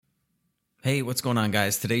Hey, what's going on,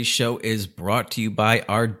 guys? Today's show is brought to you by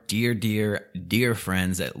our dear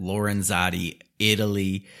friends at Lorenzotti,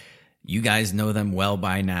 Italy. You guys know them well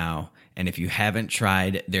by now. And if you haven't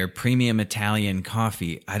tried their premium Italian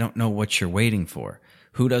coffee, I don't know what you're waiting for.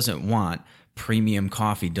 Who doesn't want premium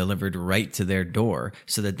coffee delivered right to their door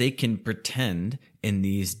so that they can pretend in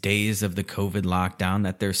these days of the COVID lockdown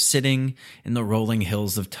that they're sitting in the rolling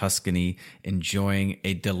hills of Tuscany enjoying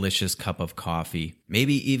a delicious cup of coffee,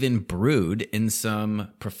 maybe even brewed in some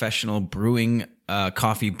professional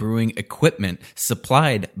coffee brewing equipment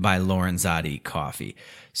supplied by Lorenzotti Coffee.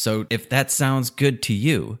 So if that sounds good to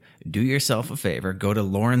you, do yourself a favor, go to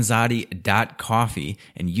lorenzotti.coffee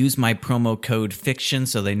and use my promo code FICTION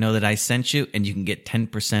so they know that I sent you, and you can get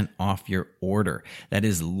 10% off your order. That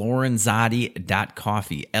is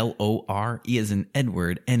lorenzotti.coffee, L-O-R-E as in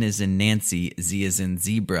Edward, N as in Nancy, Z as in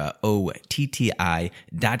Zebra, O-T-T-I.coffee,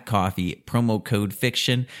 promo code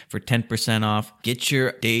FICTION for 10% off. Get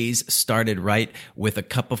your days started right with a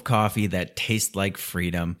cup of coffee that tastes like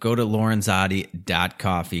freedom. Go to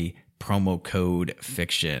lorenzotti.coffee, promo code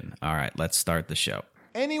FICTION. All right, let's start the show.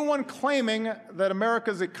 Anyone claiming that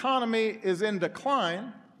America's economy is in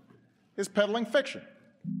decline is peddling fiction.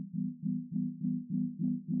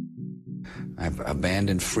 I've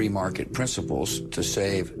abandoned free market principles to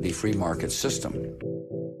save the free market system.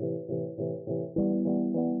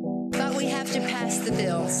 But we have to pass the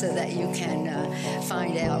bill so that you can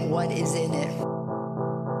find out what is in it.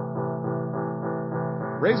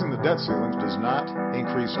 Raising the debt ceilings does not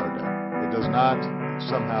increase our debt. It does not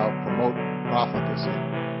somehow promote profligacy.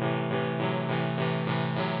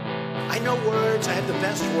 I know words. I have the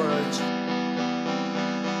best words.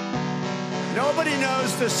 Nobody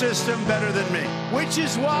knows the system better than me, which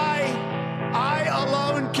is why I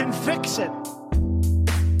alone can fix it.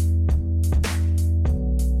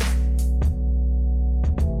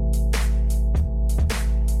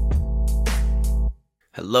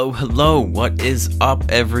 Hello, what is up,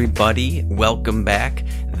 everybody? Welcome back.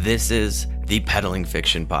 This is the Peddling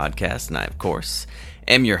Fiction Podcast, and I, of course,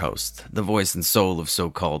 am your host, the voice and soul of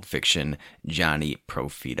so-called fiction, Johnny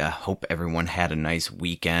Profita. Hope everyone had a nice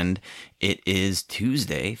weekend. It is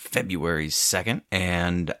Tuesday, February 2nd,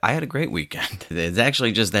 and I had a great weekend. It's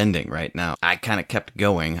actually just ending right now. I kind of kept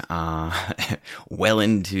going well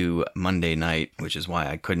into Monday night, which is why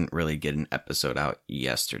I couldn't really get an episode out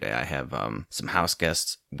yesterday. I have some house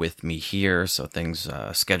guests with me here, so things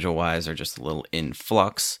schedule-wise are just a little in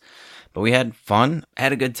flux. But we had fun,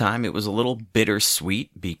 had a good time. It was a little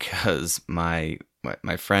bittersweet because my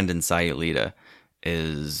friend in Sayulita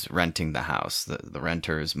is renting the house. The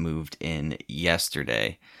renters moved in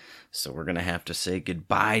yesterday, so we're going to have to say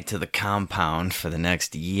goodbye to the compound for the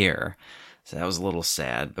next year. So that was a little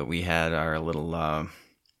sad, but we had our little, I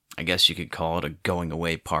guess you could call it a going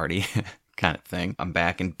away party kind of thing. I'm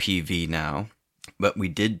back in PV now. But we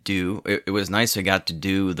did it was nice. We got to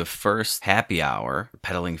do the first happy hour,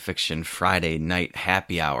 Peddling Fiction Friday night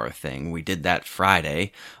happy hour thing. We did that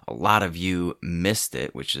Friday. A lot of you missed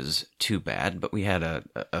it, which is too bad. But we had a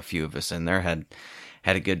few of us in there, had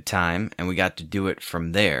a good time, and we got to do it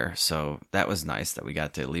from there. So that was nice that we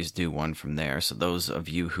got to at least do one from there. So those of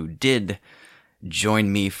you who did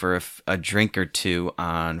join me for a drink or two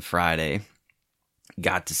on Friday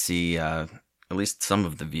got to see at least some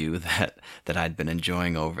of the view that I'd been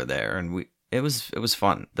enjoying over there, and it was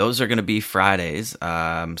fun. Those are going to be Fridays,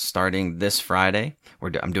 starting this Friday.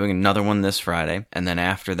 I'm doing another one this Friday, and then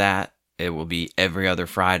after that, it will be every other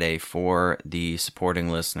Friday for the supporting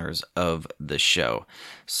listeners of the show.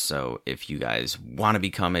 So if you guys want to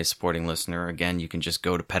become a supporting listener, again, you can just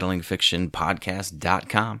go to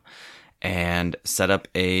peddlingfictionpodcast.com and set up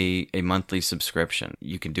a monthly subscription.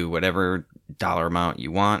 You can do whatever dollar amount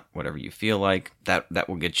you want, whatever you feel like. That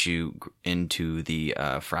will get you into the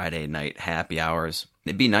Friday night happy hours.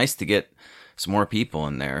 It'd be nice to get some more people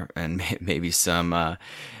in there, and maybe some of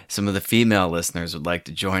the female listeners would like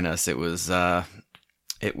to join us. It was a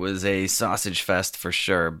sausage fest for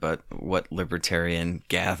sure, but what libertarian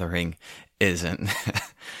gathering isn't?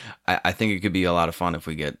 I think it could be a lot of fun if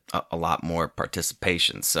we get a lot more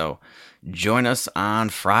participation. So join us on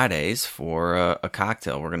Fridays for a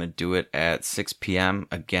cocktail. We're going to do it at 6 p.m.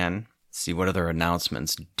 again. See, what other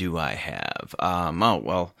announcements do I have? I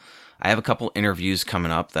have a couple interviews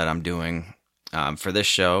coming up that I'm doing for this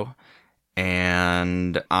show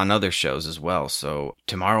and on other shows as well. So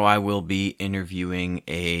tomorrow I will be interviewing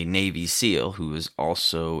a Navy SEAL who is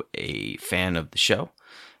also a fan of the show.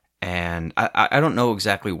 And I don't know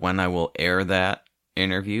exactly when I will air that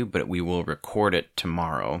interview, but we will record it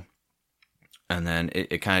tomorrow. And then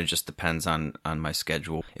it kind of just depends on my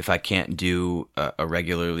schedule. If I can't do a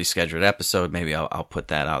regularly scheduled episode, maybe I'll put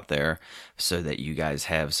that out there so that you guys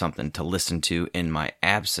have something to listen to in my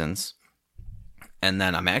absence. And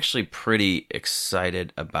then I'm actually pretty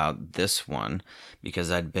excited about this one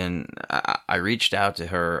because I reached out to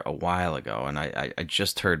her a while ago, and I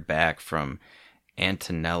just heard back from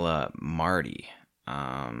Antonella Marty.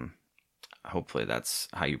 Hopefully that's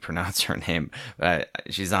how you pronounce her name. But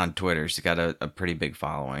she's on Twitter. She's got a pretty big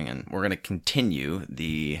following. And we're going to continue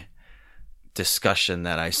the discussion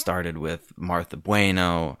that I started with Martha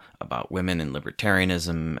Bueno about women in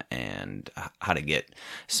libertarianism and how to get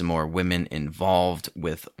some more women involved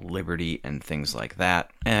with liberty and things like that.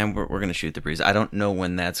 And we're going to shoot the breeze. I don't know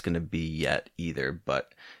when that's going to be yet either,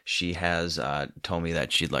 but she has told me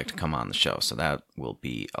that she'd like to come on the show. So that will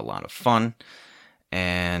be a lot of fun.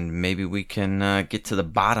 And maybe we can get to the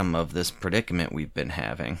bottom of this predicament we've been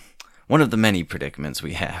having. One of the many predicaments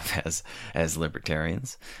we have as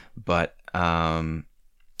libertarians. But, and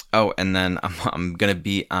then I'm going to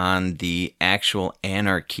be on the Actual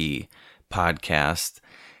Anarchy podcast.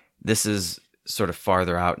 This is sort of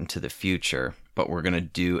farther out into the future, but we're going to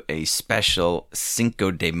do a special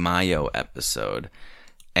Cinco de Mayo episode.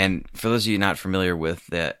 And for those of you not familiar with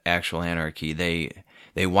the Actual Anarchy,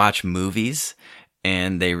 they watch movies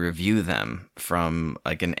and they review them from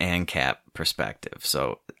like an ANCAP perspective.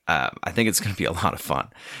 So I think it's going to be a lot of fun.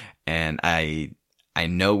 And I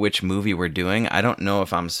know which movie we're doing. I don't know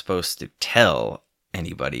if I'm supposed to tell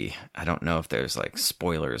anybody. I don't know if there's like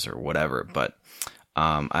spoilers or whatever, but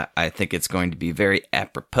I think it's going to be very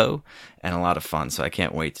apropos and a lot of fun. So I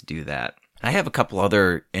can't wait to do that. I have a couple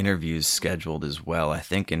other interviews scheduled as well, I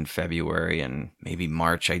think in February and maybe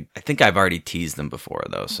March. I think I've already teased them before,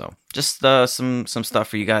 though. So just some stuff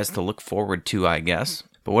for you guys to look forward to, I guess.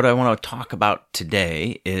 But what I want to talk about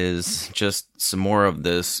today is just some more of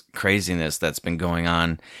this craziness that's been going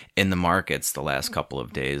on in the markets the last couple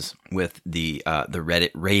of days with the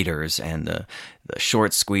Reddit raiders and the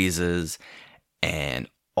short squeezes and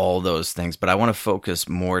all those things. But I want to focus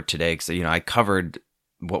more today because, I covered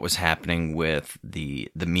what was happening with the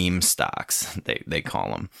meme stocks, they call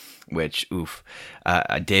them, which,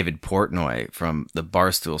 David Portnoy from the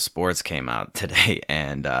Barstool Sports came out today,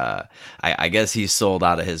 and I guess he sold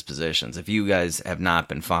out of his positions. If you guys have not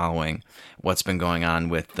been following what's been going on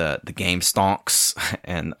with the game stonks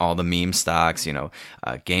and all the meme stocks,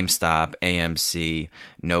 GameStop, AMC,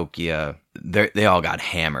 Nokia, they all got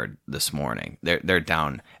hammered this morning. They're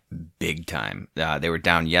down big time. They were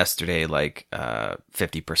down yesterday like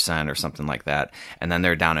 50% or something like that, and then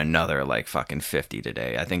they're down another like fucking 50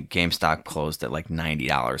 today. I think GameStop closed at like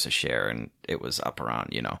 $90 a share, and it was up around,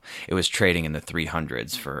 it was trading in the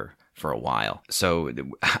 300s for a while. So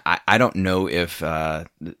I don't know if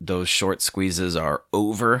those short squeezes are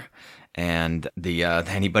over, and the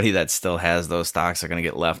anybody that still has those stocks are going to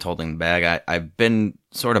get left holding the bag. I've been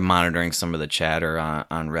sort of monitoring some of the chatter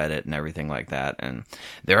on Reddit and everything like that, and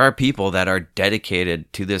there are people that are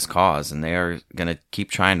dedicated to this cause, and they are going to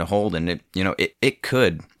keep trying to hold, and it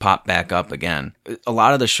could pop back up again. A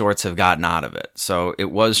lot of the shorts have gotten out of it, so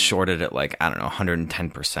it was shorted at like, I don't know,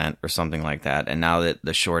 110% or something like that, and now that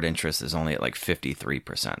the short interest is only at like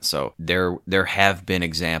 53%. So there have been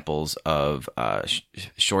examples of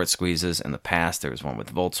short squeezes in the past. There was one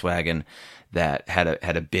with Volkswagen that had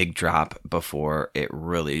a big drop before it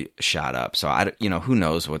really shot up. So who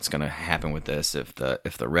knows what's going to happen with this if the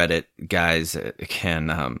Reddit guys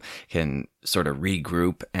can sort of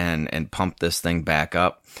regroup and pump this thing back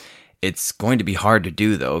up. It's going to be hard to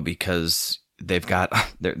do though, because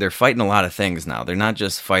they're fighting a lot of things now. They're not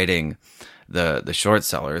just fighting the short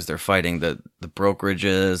sellers. They're fighting the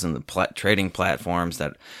brokerages and the trading platforms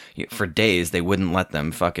that for days they wouldn't let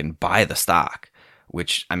them fucking buy the stock.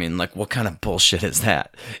 Which, I mean, like, what kind of bullshit is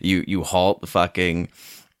that? You halt the fucking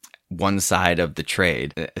one side of the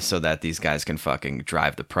trade so that these guys can fucking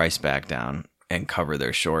drive the price back down and cover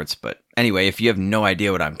their shorts. But anyway, if you have no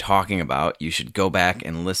idea what I'm talking about, you should go back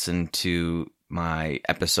and listen to my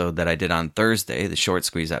episode that I did on Thursday, the short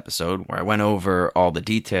squeeze episode, where I went over all the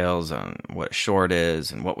details on what a short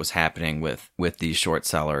is and what was happening with these short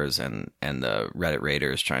sellers and the Reddit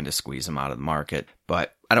raiders trying to squeeze them out of the market.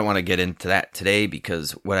 But I don't want to get into that today,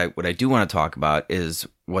 because what I do want to talk about is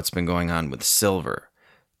what's been going on with silver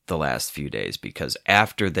the last few days, because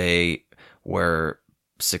after they were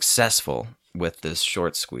successful with this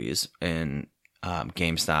short squeeze in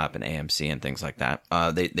GameStop and AMC and things like that,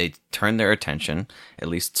 they turned their attention, at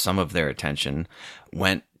least some of their attention,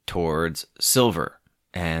 went towards silver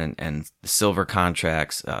and silver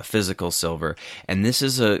contracts, physical silver. And this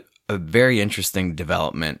is a very interesting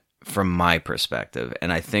development from my perspective.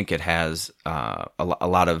 And I think it has a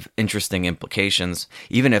lot of interesting implications,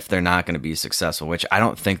 even if they're not going to be successful, which I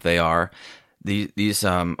don't think they are. These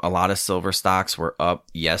a lot of silver stocks were up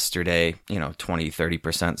yesterday,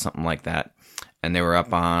 20-30%, something like that. And they were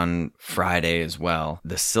up on Friday as well.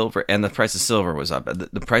 The silver and the price of silver was up.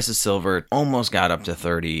 The price of silver almost got up to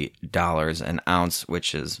 $30 an ounce,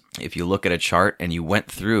 which is, if you look at a chart and you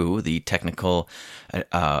went through the technical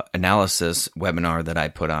analysis webinar that I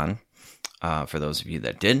put on, for those of you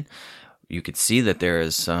that did, you could see that there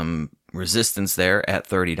is some resistance there at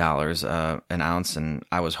 $30 an ounce, and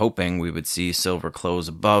I was hoping we would see silver close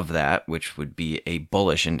above that, which would be a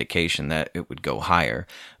bullish indication that it would go higher,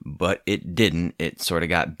 but it didn't. It sort of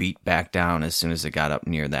got beat back down as soon as it got up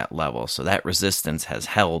near that level. So that resistance has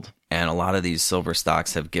held, and a lot of these silver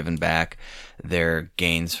stocks have given back their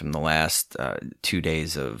gains from the last 2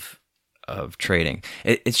 days of trading.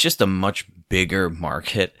 It's just a much bigger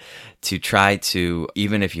market to try to,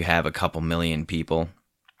 even if you have a couple million people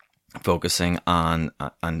focusing on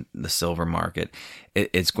the silver market,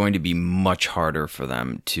 it's going to be much harder for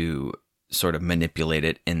them to sort of manipulate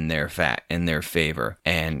it in their favor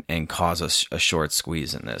and cause a short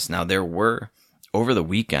squeeze in this. Now, over the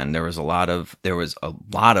weekend, there was a lot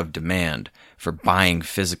of demand for buying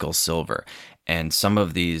physical silver. And some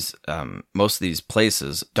of these, most of these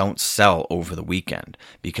places don't sell over the weekend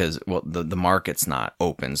because, well, the market's not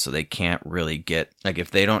open, so they can't really get, like,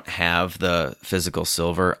 if they don't have the physical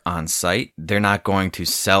silver on site, they're not going to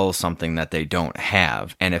sell something that they don't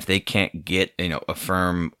have. And if they can't get, a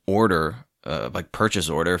firm order, like purchase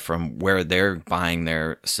order from where they're buying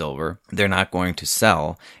their silver, they're not going to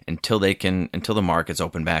sell until the markets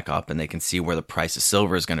open back up and they can see where the price of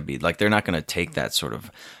silver is going to be. Like, they're not going to take that sort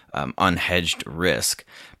of unhedged risk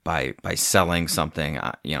by selling something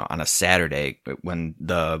on a Saturday when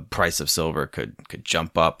the price of silver could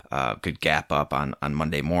jump up, could gap up on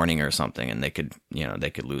Monday morning or something, and they could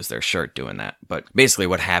lose their shirt doing that. But basically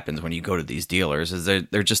what happens when you go to these dealers is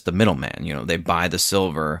they're just the middleman. They buy the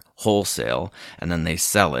silver wholesale and then they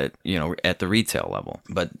sell it at the retail level.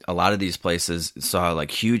 But a lot of these places saw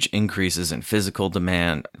like huge increases in physical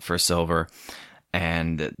demand for silver,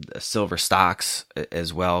 and the silver stocks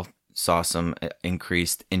as well saw some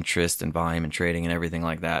increased interest and volume and trading and everything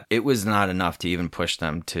like that. It was not enough to even push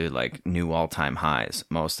them to like new all-time highs,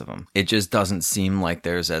 most of them. It just doesn't seem like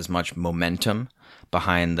there's as much momentum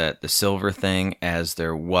behind the silver thing as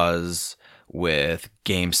there was with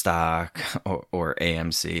GameStop or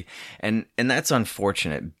AMC. And that's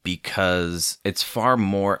unfortunate because it's far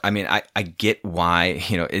more, I get why,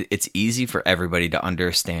 it's easy for everybody to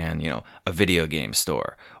understand, a video game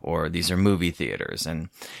store or these are movie theaters. And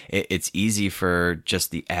it's easy for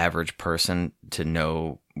just the average person to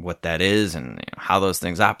know what that is and how those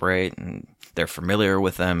things operate, and they're familiar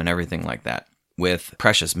with them and everything like that. With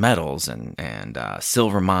precious metals and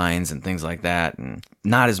silver mines and things like that, and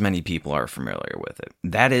not as many people are familiar with it.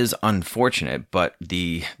 That is unfortunate, but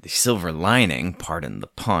the silver lining, pardon the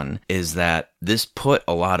pun, is that this put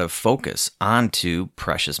a lot of focus onto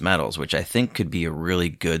precious metals, which I think could be a really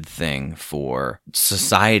good thing for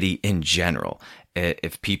society in general.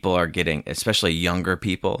 If people are getting, especially younger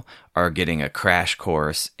people, are getting a crash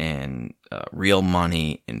course in real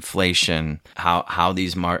money, inflation, how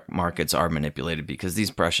these markets are manipulated, because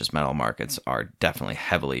these precious metal markets are definitely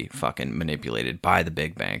heavily fucking manipulated by the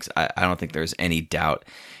big banks. I don't think there's any doubt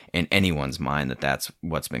in anyone's mind that that's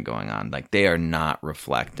what's been going on. Like, they are not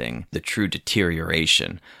reflecting the true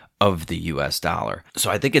deterioration of the US dollar.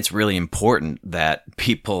 So I think it's really important that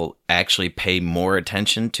people actually pay more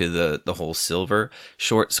attention to the whole silver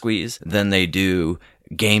short squeeze than they do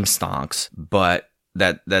game stocks, but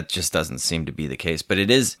that just doesn't seem to be the case. But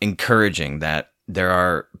it is encouraging that there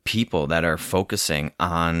are people that are focusing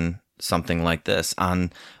on something like this,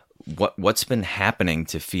 on what's been happening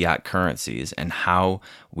to fiat currencies and how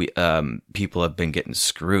we people have been getting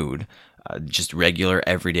screwed, just regular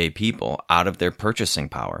everyday people, out of their purchasing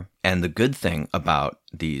power. And the good thing about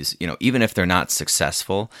these, even if they're not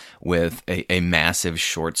successful with a massive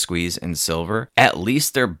short squeeze in silver, at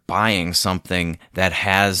least they're buying something that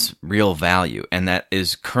has real value and that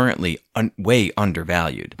is currently way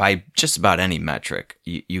undervalued by just about any metric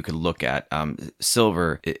you could look at.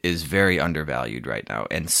 Silver is very undervalued right now,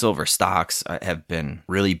 and silver stocks have been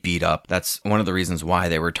really beat up. That's one of the reasons why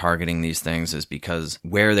they were targeting these things, is because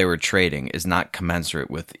where they were trading is not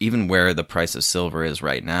commensurate with even where the price of silver is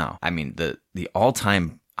right now. I mean, the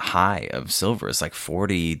all-time high of silver is like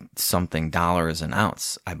 $40-something an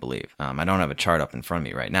ounce, I believe. I don't have a chart up in front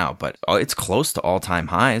of me right now, but it's close to all-time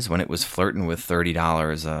highs when it was flirting with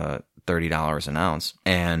 $30 $30 an ounce.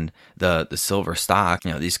 And the silver stock,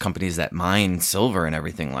 these companies that mine silver and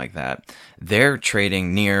everything like that, they're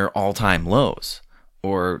trading near all-time lows,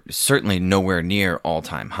 or certainly nowhere near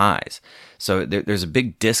all-time highs. So there's a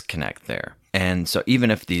big disconnect there. And so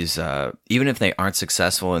even if they aren't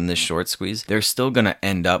successful in this short squeeze, they're still going to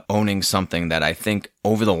end up owning something that I think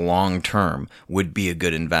over the long term would be a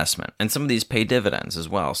good investment. And some of these pay dividends as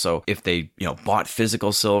well. So if they, bought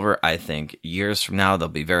physical silver, I think years from now, they'll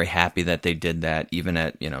be very happy that they did that, even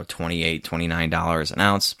at, $28, $29 an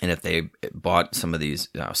ounce. And if they bought some of these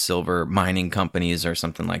silver mining companies or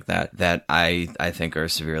something like that, that I think are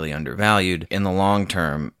severely undervalued, in the long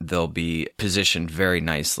term, they'll be positioned very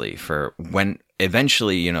nicely for when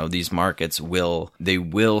eventually, these markets will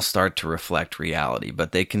start to reflect reality,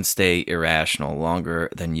 but they can stay irrational longer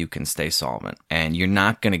than you can stay solvent. And you're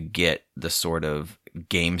not going to get the sort of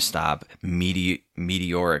GameStop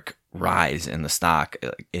meteoric rise in the stock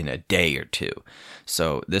in a day or two.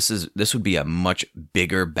 So this would be a much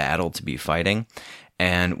bigger battle to be fighting.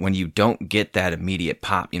 And when you don't get that immediate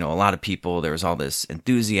pop, a lot of people, there's all this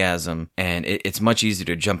enthusiasm, and it's much easier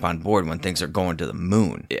to jump on board when things are going to the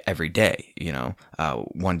moon every day.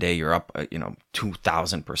 One day you're up,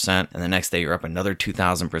 2,000%, and the next day you're up another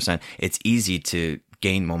 2,000%. It's easy to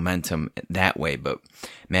gain momentum that way. But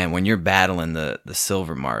man, when you're battling the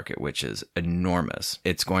silver market, which is enormous,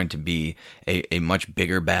 it's going to be a much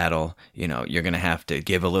bigger battle. You're going to have to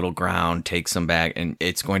give a little ground, take some back, and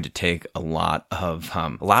it's going to take a lot of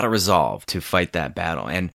resolve to fight that battle.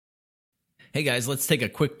 And hey guys, let's take a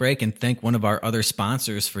quick break and thank one of our other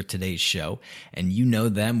sponsors for today's show. And you know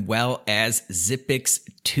them well as Zippix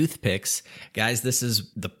Toothpicks. Guys, this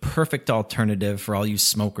is the perfect alternative for all you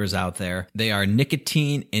smokers out there. They are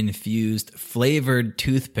nicotine-infused flavored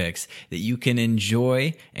toothpicks that you can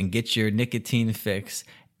enjoy and get your nicotine fix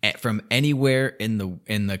from anywhere in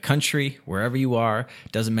the country, wherever you are.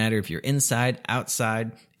 Doesn't matter if you're inside,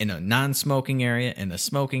 outside, in a non-smoking area, in a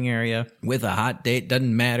smoking area, with a hot date,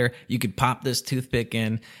 doesn't matter. You could pop this toothpick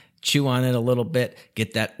in, chew on it a little bit,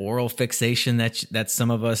 get that oral fixation that some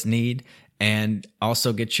of us need, and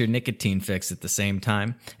also get your nicotine fix at the same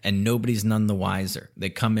time, and nobody's none the wiser. They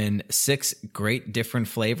come in 6 great different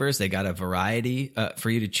flavors. They got a variety for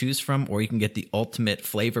you to choose from, or you can get the ultimate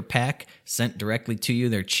flavor pack sent directly to you.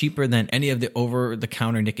 They're cheaper than any of the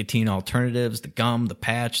over-the-counter nicotine alternatives, the gum, the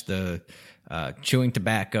patch, the chewing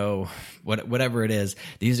tobacco, whatever it is.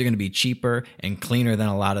 These are going to be cheaper and cleaner than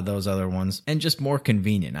a lot of those other ones, and just more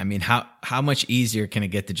convenient. I mean, how much easier can it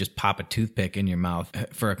get to just pop a toothpick in your mouth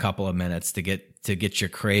for a couple of minutes to get your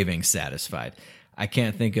cravings satisfied? I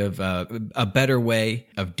can't think of a better way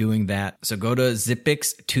of doing that. So go to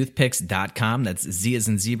ZippixToothpicks.com. That's Z as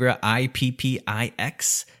in zebra,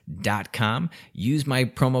 IPPIX.com. Use my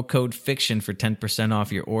promo code FICTION for 10%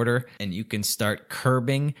 off your order, and you can start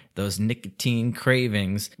curbing those nicotine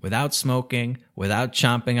cravings without smoking, without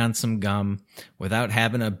chomping on some gum, without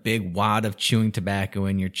having a big wad of chewing tobacco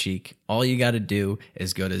in your cheek. All you got to do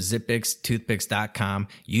is go to ZippixToothpicks.com,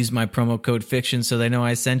 use my promo code FICTION so they know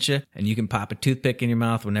I sent you, and you can pop a toothpick in your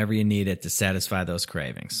mouth whenever you need it to satisfy those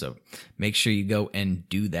cravings. So make sure you go and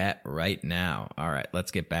do that right now. All right,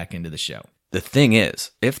 let's get back into the show. The thing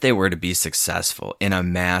is, if they were to be successful in a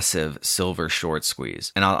massive silver short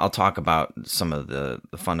squeeze, and I'll talk about some of the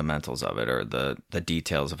fundamentals of it, or the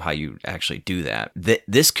details of how you actually do that,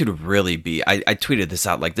 this could really be, I tweeted this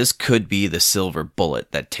out, like this could be the silver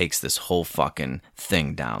bullet that takes this whole fucking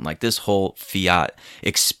thing down. Like this whole fiat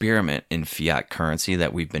experiment in fiat currency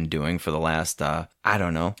that we've been doing for the last,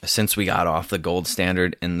 since we got off the gold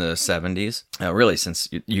standard in the 70s, really since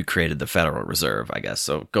you created the Federal Reserve, I guess.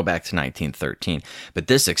 So go back to 1913. But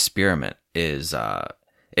this experiment is,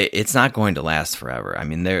 it's not going to last forever. I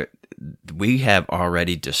mean, we have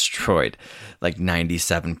already destroyed like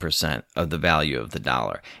 97% of the value of the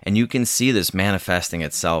dollar. And you can see this manifesting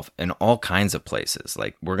itself in all kinds of places.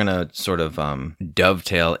 Like we're going to sort of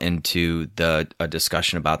dovetail into a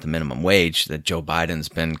discussion about the minimum wage that Joe Biden's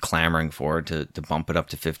been clamoring for to bump it up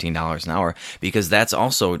to $15 an hour, because that's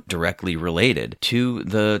also directly related to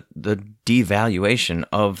the devaluation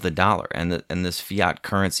of the dollar and this fiat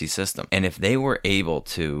currency system. And if they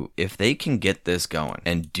can get this going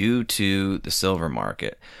and due to the silver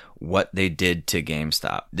market what they did to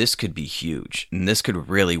GameStop, this could be huge, and this could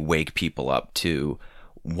really wake people up to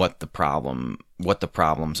what the problem what the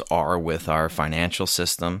problems are with our financial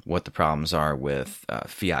system, what the problems are with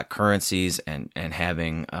fiat currencies and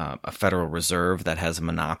having a Federal Reserve that has a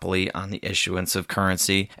monopoly on the issuance of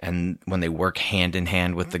currency, and when they work hand in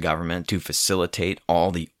hand with the government to facilitate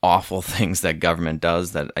all the awful things that government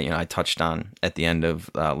does that I touched on at the end of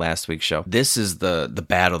last week's show. This is the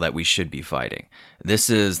battle that we should be fighting.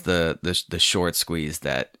 This is the short squeeze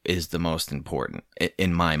that is the most important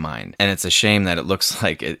in my mind. And it's a shame that it looks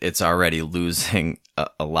like it's already losing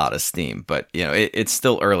a lot of steam. But, it's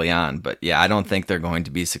still early on. But yeah, I don't think they're going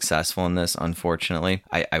to be successful in this, unfortunately.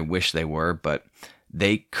 I wish they were, but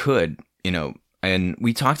they could, and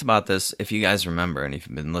we talked about this, if you guys remember, and if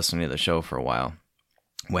you've been listening to the show for a while,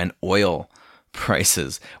 when oil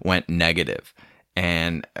prices went negative.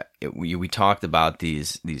 And we talked about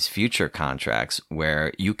these future contracts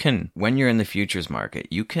where you can, when you're in the futures market,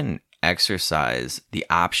 you can exercise the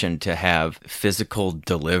option to have physical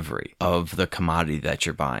delivery of the commodity that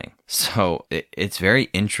you're buying. So it's very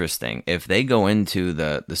interesting. If they go into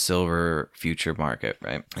the silver future market,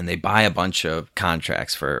 right, and they buy a bunch of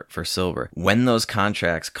contracts for silver, when those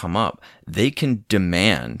contracts come up, they can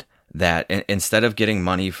demand that instead of getting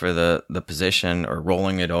money for the position or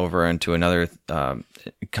rolling it over into another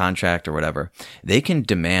contract or whatever, they can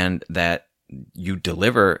demand that you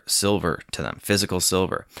deliver silver to them, physical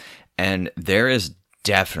silver. And there is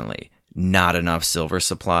definitely not enough silver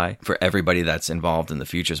supply for everybody that's involved in the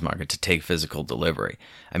futures market to take physical delivery.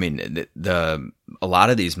 I mean, a lot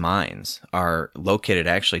of these mines are located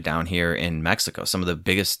actually down here in Mexico, some of the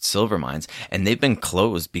biggest silver mines, and they've been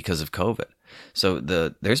closed because of COVID. So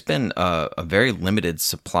there's been a very limited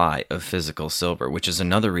supply of physical silver, which is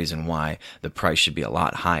another reason why the price should be a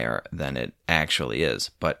lot higher than it actually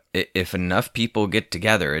is. But if enough people get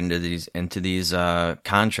together into these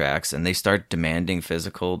contracts and they start demanding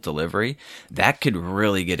physical delivery, that could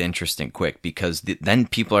really get interesting quick, because then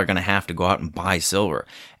people are going to have to go out and buy silver,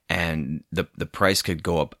 and the price could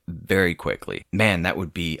go up very quickly. Man, I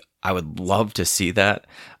would love to see that.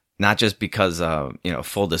 Not just because,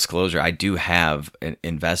 full disclosure, I do have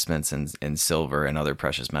investments in silver and other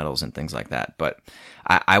precious metals and things like that. But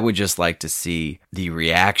I would just like to see the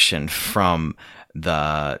reaction from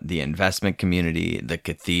the investment community, the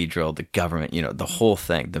cathedral, the government, the whole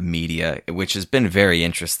thing, the media, which has been very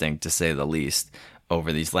interesting to say the least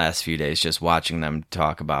over these last few days, just watching them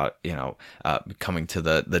talk about, coming to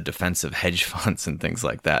the defense of hedge funds and things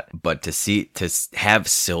like that. But to have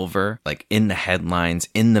silver like in the headlines,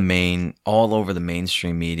 all over the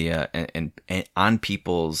mainstream media and on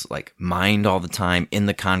people's like mind all the time in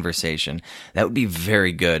the conversation, that would be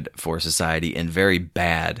very good for society and very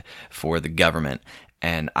bad for the government.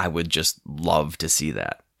 And I would just love to see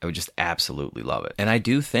that. I would just absolutely love it. And I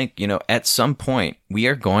do think, at some point we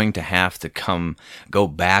are going to have to go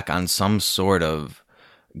back on some sort of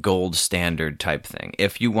gold standard type thing.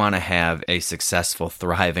 If you want to have a successful,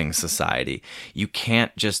 thriving society, you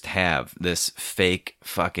can't just have this fake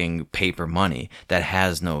fucking paper money that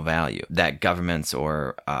has no value that governments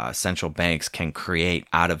or central banks can create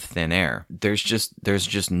out of thin air. There's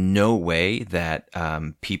just no way that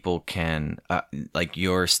people can, like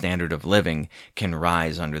your standard of living can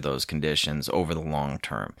rise under those conditions over the long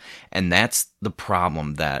term. And that's the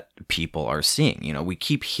problem that people are seeing. We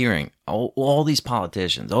keep hearing all these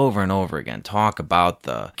politicians over and over again talk about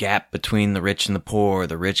the gap between the rich and the poor,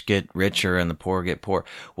 the rich get richer and the poor get poor.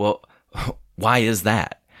 Well, why is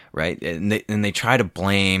that? Right? And they try to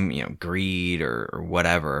blame, greed or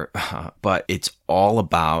whatever, but it's all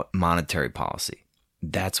about monetary policy.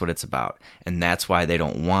 That's what it's about. And that's why they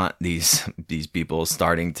don't want these people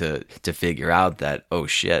starting to figure out that, oh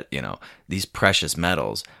shit, these precious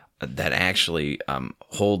metals that actually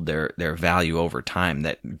hold their value over time,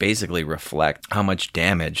 that basically reflect how much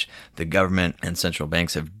damage the government and central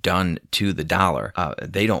banks have done to the dollar.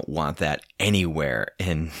 They don't want that anywhere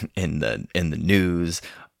in the news,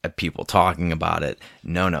 people talking about it.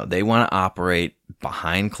 No, they want to operate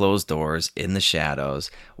behind closed doors in the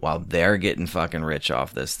shadows while they're getting fucking rich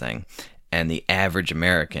off this thing. And the average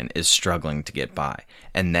American is struggling to get by.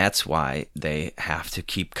 And that's why they have to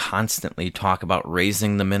keep constantly talk about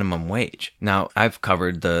raising the minimum wage. Now, I've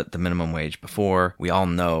covered the minimum wage before. We all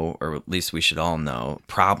know, or at least we should all know,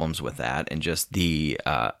 problems with that and just the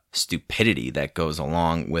stupidity that goes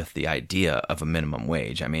along with the idea of a minimum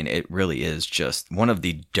wage. I mean, it really is just one of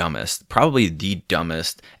the dumbest, probably the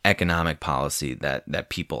dumbest economic policy that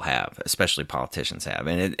people have, especially politicians have.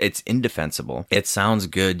 And it's indefensible. It sounds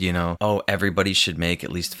good, oh, everybody should make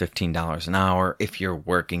at least $15 an hour. If you're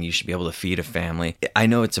working, you should be able to feed a family. I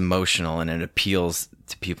know it's emotional and it appeals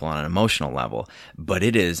to people on an emotional level, but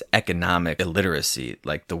it is economic illiteracy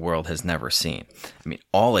like the world has never seen. I mean,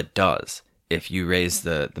 all it does, if you raise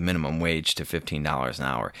the minimum wage to $15 an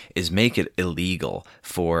hour, is make it illegal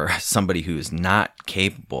for somebody who is not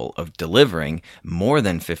capable of delivering more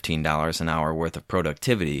than $15 an hour worth of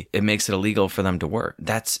productivity. It makes it illegal for them to work.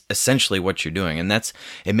 That's essentially what you're doing. And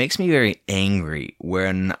it makes me very angry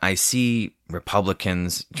when I see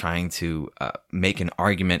Republicans trying to make an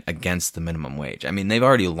argument against the minimum wage. I mean, they've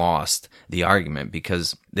already lost the argument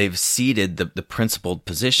because they've ceded the principled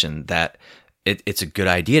position that it's a good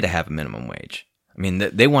idea to have a minimum wage. I mean,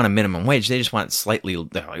 they want a minimum wage. They just want it slightly,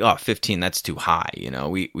 they're like, 15, that's too high.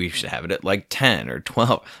 We should have it at like 10 or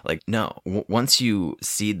 12. Like, no, once you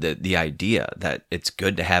cede the idea that it's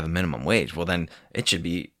good to have a minimum wage, well, then it should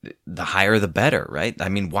be the higher the better, right? I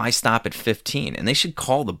mean, why stop at 15? And they should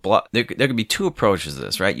call the bluff. There could be two approaches to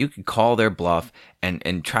this, right? You could call their bluff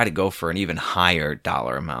and try to go for an even higher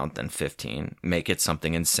dollar amount than 15. Make it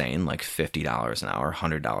something insane like $50 an hour,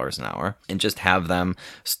 $100 an hour, and just have them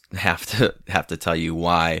have to tell you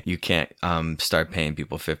why you can't start paying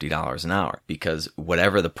people $50 an hour. Because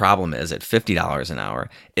whatever the problem is at $50 an hour,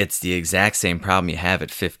 it's the exact same problem you have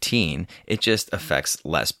at 15. It just affects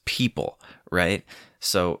less people, right?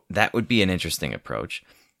 So that would be an interesting approach.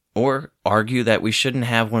 Or argue that we shouldn't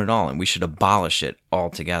have one at all and we should abolish it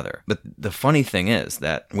altogether. But the funny thing is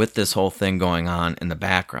that with this whole thing going on in the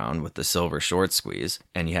background with the silver short squeeze,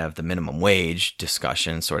 and you have the minimum wage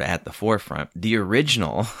discussion sort of at the forefront, the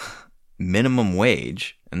original minimum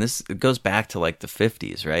wage, and this goes back to like the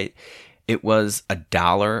 50s, right? It was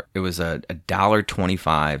 $1. It was a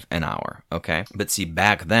 $1.25 an hour, okay? But see,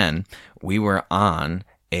 back then we were on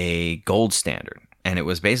a gold standard. And it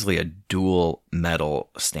was basically a dual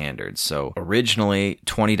metal standard. So originally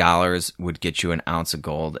 $20 would get you an ounce of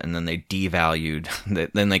gold, and then they devalued,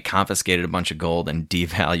 then they confiscated a bunch of gold and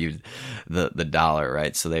devalued the dollar,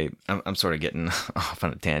 right? So I'm sort of getting off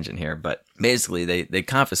on a tangent here, but basically they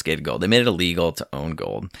confiscated gold. They made it illegal to own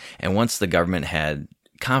gold. And once the government had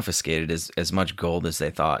confiscated as much gold as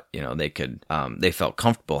they thought they felt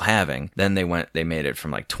comfortable having, then they made it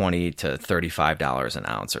from like $20 to $35 an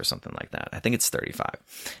ounce or something like that. I think it's 35,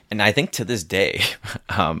 and I think to this day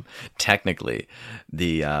technically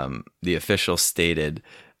the official stated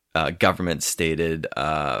government stated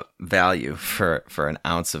value for an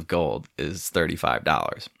ounce of gold is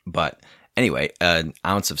 $35. But anyway, an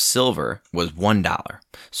ounce of silver was $1.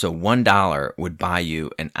 So $1 would buy you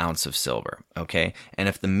an ounce of silver, okay? And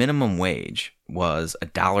if the minimum wage was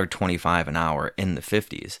 $1.25 an hour in the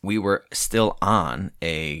 50s, we were still on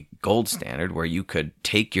a gold standard where you could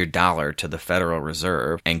take your dollar to the Federal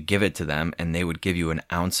Reserve and give it to them, and they would give you an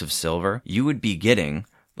ounce of silver. You would be getting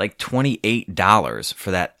like $28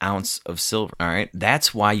 for that ounce of silver, all right?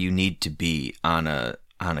 That's why you need to be on a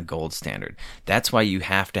gold standard. That's why you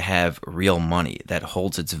have to have real money that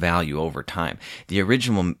holds its value over time. The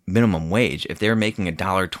original minimum wage, if they were making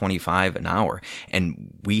 $1.25 an hour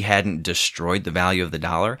and we hadn't destroyed the value of the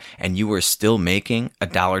dollar and you were still making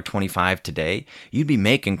 $1.25 today, you'd be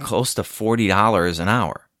making close to $40 an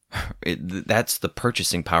hour. That's the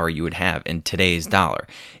purchasing power you would have in today's dollar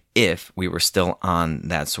if we were still on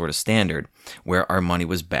that sort of standard where our money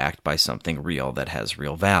was backed by something real that has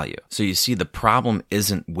real value. So you see, the problem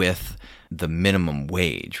isn't with the minimum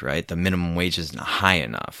wage, right? The minimum wage isn't high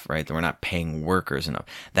enough, right? We're not paying workers enough.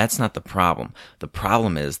 That's not the problem. The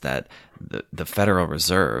problem is that the Federal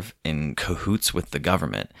Reserve, in cahoots with the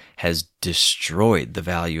government, has destroyed the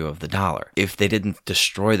value of the dollar. If they didn't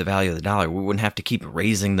destroy the value of the dollar, we wouldn't have to keep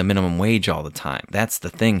raising the minimum wage all the time. That's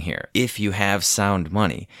the thing here. If you have sound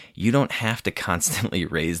money, you don't have to constantly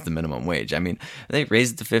raise the minimum wage. I mean, they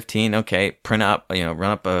raised it to 15, okay, run up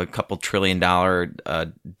a couple $1 trillion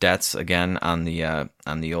debts again on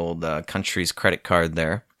the old country's credit card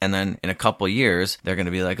there. And then in a couple years, they're going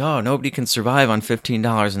to be like, oh, nobody can survive on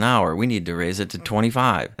 $15 an hour. We need to raise it to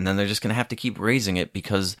 25. And then they're just going to have to keep raising it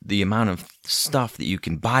because the amount of stuff that you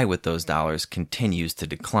can buy with those dollars continues to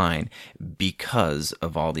decline because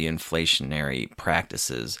of all the inflationary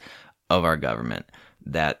practices of our government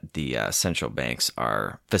that the central banks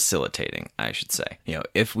are facilitating, I should say.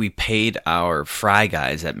 If we paid our fry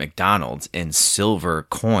guys at McDonald's in silver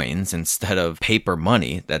coins instead of paper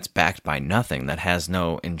money that's backed by nothing, that has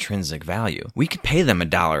no intrinsic value, we could pay them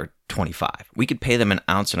 $1.25 $25. We could pay them 1.25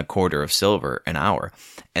 ounces of silver an hour,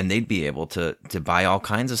 and they'd be able to buy all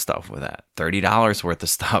kinds of stuff with that. $30 worth of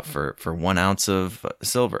stuff for 1 ounce of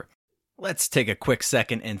silver. Let's take a quick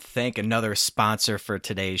second and thank another sponsor for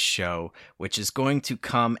today's show, which is going to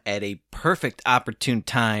come at a perfect opportune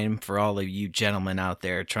time for all of you gentlemen out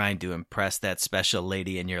there trying to impress that special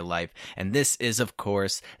lady in your life. And this is, of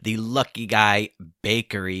course, the Lucky Guy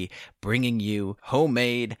Bakery, bringing you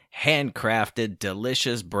homemade, handcrafted,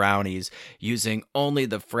 delicious brownies using only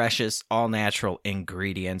the freshest, all-natural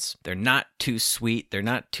ingredients. They're not too sweet, they're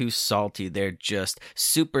not too salty, they're just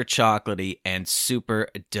super chocolatey and super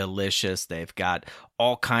delicious. They've got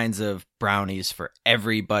all kinds of brownies for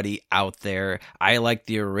everybody out there. I like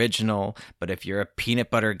the original, but if you're a peanut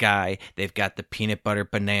butter guy, they've got the peanut butter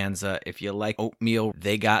bonanza. If you like oatmeal,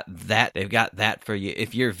 they got that. They've got that for you.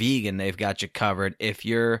 If you're vegan, they've got you covered. If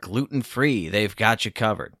you're gluten-free, they've got you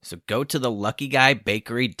covered. So go to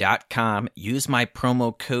theluckyguybakery.com, use my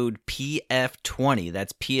promo code PF20.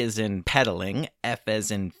 That's P as in pedaling, F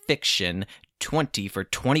as in fiction, 20 for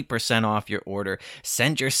 20% off your order.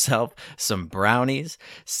 Send yourself some brownies,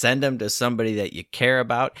 send them to somebody that you care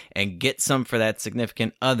about, and get some for that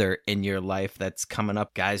significant other in your life that's coming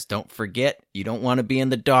up. Guys, don't forget, you don't want to be in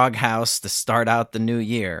the doghouse to start out the new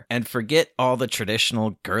year. And forget all the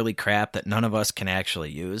traditional girly crap that none of us can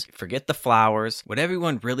actually use. Forget the flowers. What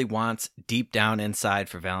everyone really wants deep down inside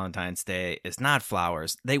for Valentine's Day is not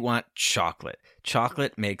flowers. They want chocolate.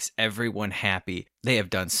 Chocolate makes everyone happy. They have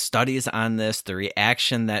done studies on this. The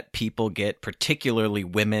reaction that people get, particularly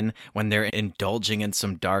women, when they're indulging in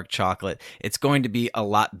some dark chocolate, it's going to be a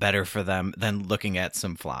lot better for them than looking at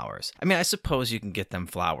some flowers. I mean, I suppose you can get them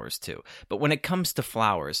flowers too. But when it comes to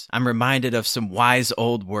flowers, I'm reminded of some wise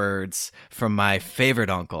old words from my favorite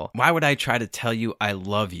uncle. Why would I try to tell you I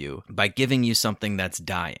love you by giving you something that's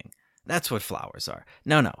dying? That's what flowers are.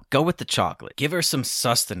 No, go with the chocolate. Give her some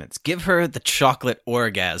sustenance. Give her the chocolate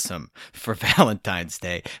orgasm for Valentine's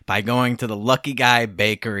Day by going to the Lucky Guy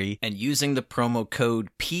Bakery and using the promo code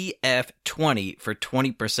PF20 for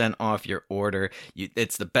 20% off your order.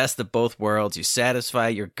 It's the best of both worlds. You satisfy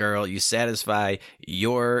your girl. You satisfy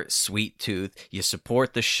your sweet tooth. You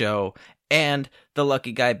support the show. And the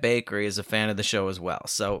Lucky Guy Bakery is a fan of the show as well.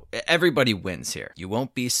 So everybody wins here. You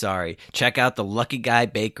won't be sorry. Check out the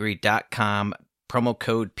luckyguybakery.com, promo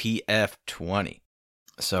code PF20.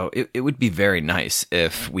 So it would be very nice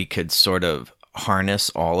if we could sort of harness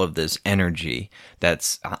all of this energy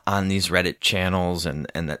that's on these Reddit channels and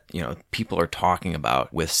that, you know, people are talking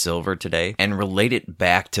about with silver today and relate it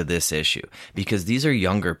back to this issue, because these are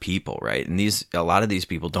younger people, right? And a lot of these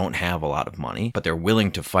people don't have a lot of money, but they're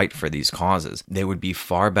willing to fight for these causes. They would be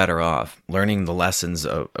far better off learning the lessons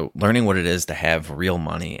of learning what it is to have real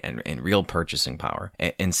money and real purchasing power,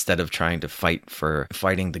 instead of trying to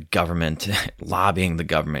fighting the government, lobbying the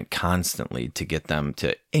government constantly to get them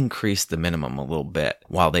to increase the minimum a little bit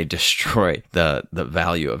while they destroy the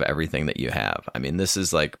value of everything that you have. I mean, this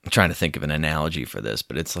is like, I'm trying to think of an analogy for this,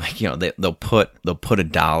 but it's like, you know, they'll put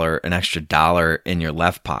an extra dollar in your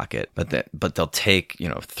left pocket, but they'll take, you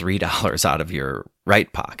know, $3 out of your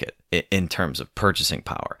right pocket in terms of purchasing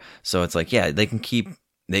power. So it's like, yeah, they can keep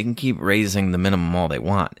raising the minimum all they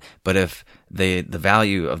want, but if the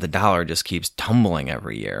value of the dollar just keeps tumbling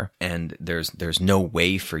every year and there's no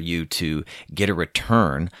way for you to get a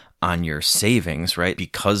return on your savings, right?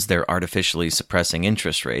 Because they're artificially suppressing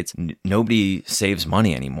interest rates. Nobody saves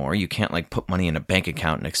money anymore. You can't like put money in a bank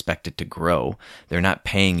account and expect it to grow. They're not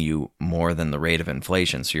paying you more than the rate of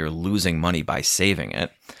inflation, so you're losing money by saving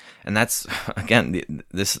it. And that's, again,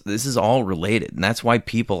 this is all related. And that's why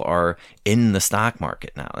people are in the stock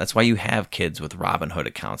market now. That's why you have kids with Robinhood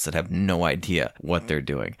accounts that have no idea what they're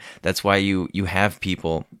doing. That's why you have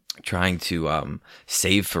people trying to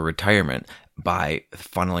save for retirement by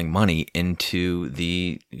funneling money into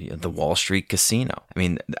the Wall Street casino. I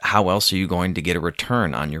mean, how else are you going to get a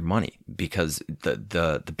return on your money? Because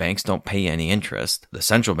the banks don't pay any interest. The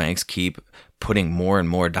central banks keep putting more and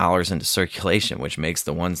more dollars into circulation, which makes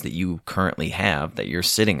the ones that you currently have, that you're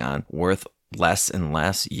sitting on, worth less and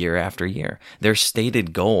less year after year. Their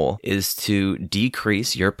stated goal is to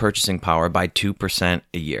decrease your purchasing power by 2%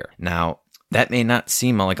 a year. Now, that may not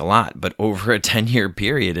seem like a lot, but over a 10-year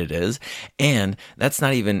period it is. And that's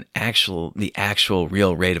not even the actual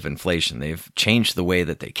real rate of inflation. They've changed the way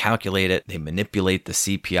that they calculate it. They manipulate the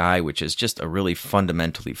CPI, which is just a really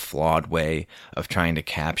fundamentally flawed way of trying to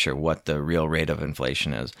capture what the real rate of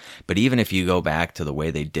inflation is. But even if you go back to the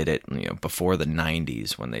way they did it, you know, before the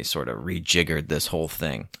 90s, when they sort of rejiggered this whole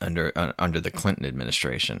thing under the Clinton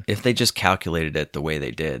administration, if they just calculated it the way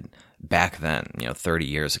they did back then, you know, 30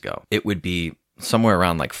 years ago, it would be somewhere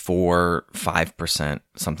around like 4-5%,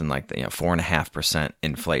 something like that, 4.5%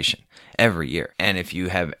 inflation every year. And if you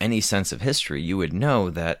have any sense of history, you would know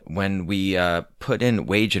that when we put in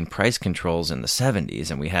wage and price controls in the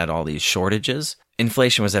 70s and we had all these shortages,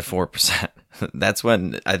 inflation was at 4%.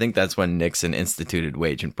 I think that's when Nixon instituted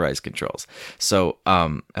wage and price controls. So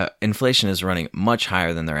inflation is running much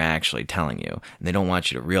higher than they're actually telling you. And they don't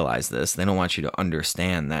want you to realize this. They don't want you to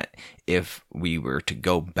understand that if we were to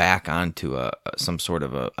go back onto some sort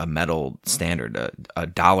of a metal standard, a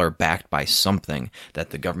dollar backed by something that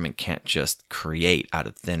the government can't just create out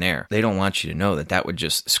of thin air, they don't want you to know that that would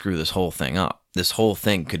just screw this whole thing up. This whole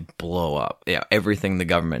thing could blow up. Yeah, everything the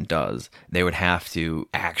government does, they would have to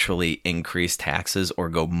actually increase taxes or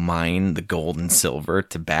go mine the gold and silver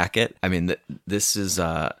to back it. I mean, this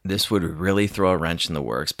would really throw a wrench in the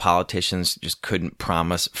works. Politicians just couldn't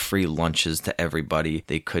promise free lunches to everybody.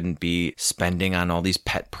 They couldn't be spending on all these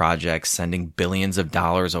pet projects, sending billions of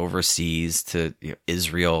dollars overseas to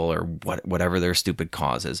Israel or whatever their stupid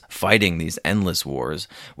cause is, fighting these endless wars.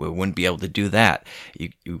 We wouldn't be able to do that.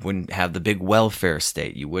 You wouldn't have the big welfare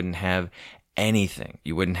state. You wouldn't have anything.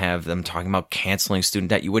 You wouldn't have them talking about canceling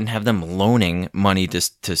student debt. You wouldn't have them loaning money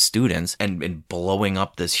to students and blowing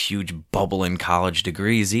up this huge bubble in college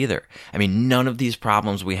degrees either. I mean, none of these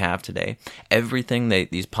problems we have today, everything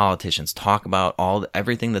these politicians talk about,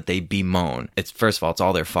 everything that they bemoan, first of all, it's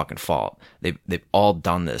all their fucking fault. They've all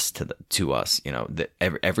done this to us.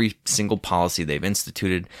 Every single policy they've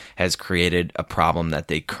instituted has created a problem that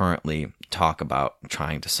they currently talk about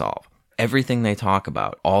trying to solve. Everything they talk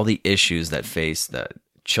about, all the issues that face the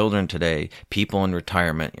children today, people in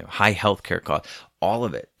retirement, high healthcare costs, all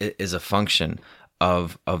of it is a function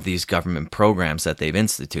of these government programs that they've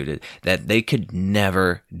instituted that they could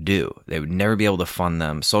never do. They would never be able to fund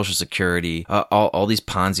them. Social Security, all these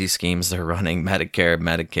Ponzi schemes they're running, Medicare,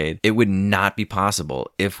 Medicaid. It would not be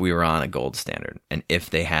possible if we were on a gold standard and if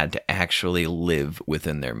they had to actually live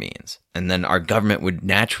within their means. And then our government would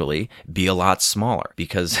naturally be a lot smaller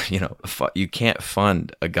because, you can't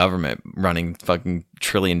fund a government running fucking $1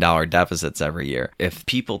 trillion deficits every year. If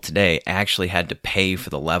people today actually had to pay for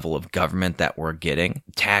the level of government that we're getting,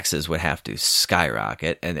 taxes would have to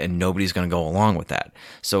skyrocket and nobody's going to go along with that.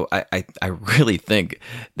 So I really think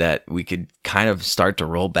that we could kind of start to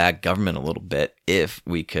roll back government a little bit if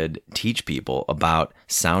we could teach people about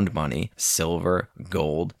sound money, silver,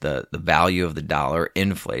 gold, the value of the dollar,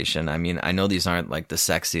 inflation. I mean, I know these aren't like the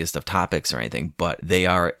sexiest of topics or anything, but they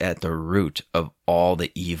are at the root of all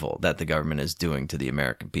the evil that the government is doing to the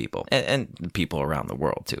American people and the people around the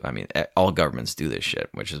world too. I mean, all governments do this shit,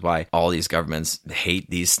 which is why all these governments hate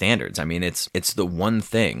these standards. I mean, it's the one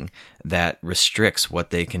thing that restricts what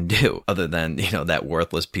they can do other than, that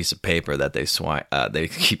worthless piece of paper that they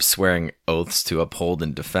keep swearing oaths to uphold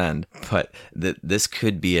and defend. But this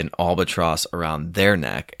could be an albatross around their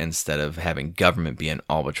neck instead of having government be an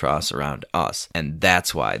albatross around us. And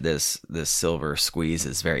that's why this silver squeeze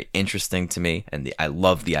is very interesting to me. And I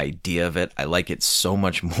love the idea of it. I like it so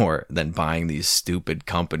much more than buying these stupid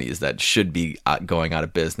companies that should be going out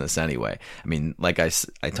of business anyway. I mean, like I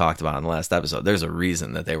talked about in the last episode, there's a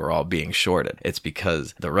reason that they were all being shorted. It's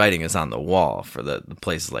because the writing is on the wall for the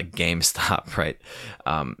places like GameStop, right?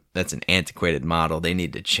 That's an antiquated model. They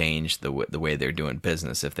need to change the way they're doing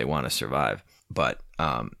business if they want to survive. But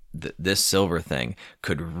this silver thing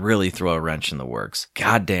could really throw a wrench in the works.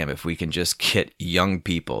 God damn, if we can just get young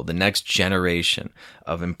people, the next generation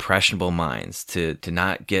of impressionable minds to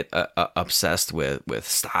not get obsessed with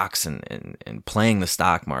stocks and playing the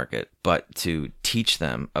stock market, but to teach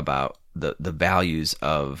them about the values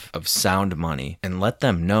of sound money and let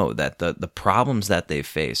them know that the problems that they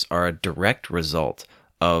face are a direct result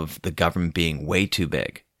of the government being way too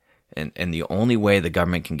big. And the only way the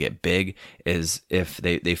government can get big is if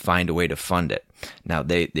they find a way to fund it. Now,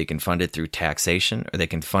 they can fund it through taxation or they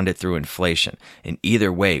can fund it through inflation. And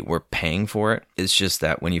either way, we're paying for it. It's just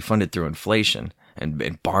that when you fund it through inflation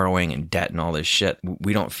and borrowing and debt and all this shit,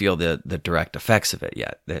 we don't feel the direct effects of it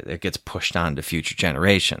yet. It gets pushed on to future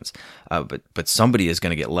generations. But somebody is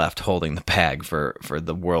going to get left holding the bag for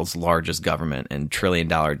the world's largest government and $1 trillion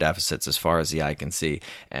deficits as far as the eye can see,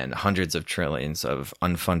 and hundreds of trillions of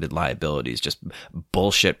unfunded liabilities, just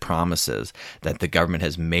bullshit promises that the government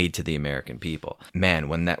has made to the American people. Man,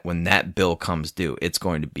 when that bill comes due, it's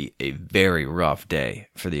going to be a very rough day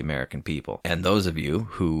for the American people. And those of you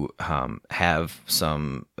who have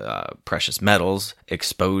some precious metals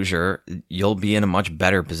exposure, you'll be in a much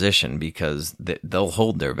better position because they'll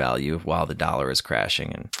hold their value while the dollar is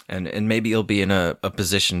crashing, and maybe you'll be in a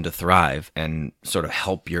position to thrive and sort of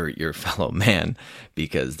help your fellow man,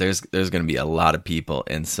 because there's going to be a lot of people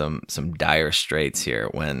in some dire straits here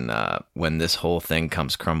when this whole thing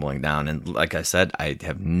comes crumbling down. And like I said, I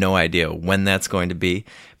have no idea when that's going to be,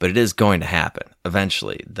 but it is going to happen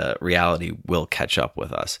eventually. The reality will catch up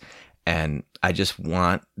with us, and I just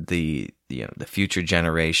want the future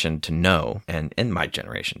generation to know, and my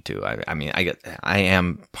generation too. I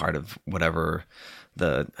am part of whatever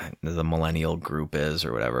the millennial group is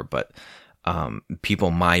or whatever, but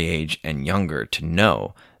people my age and younger to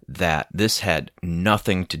know that this had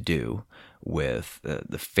nothing to do with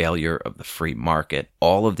the failure of the free market.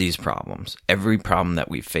 All of these problems, every problem that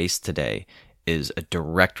we face today, is a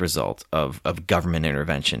direct result of government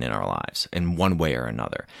intervention in our lives in one way or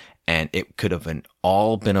another. And it could have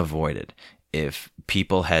all been avoided if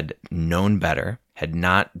people had known better, had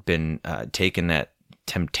not been taken that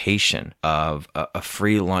temptation of a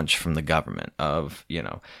free lunch from the government, of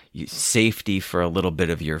safety for a little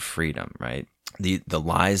bit of your freedom, right? The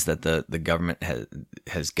lies that the government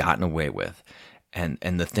has gotten away with, and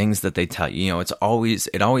the things that they tell you.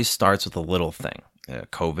 It always starts with a little thing.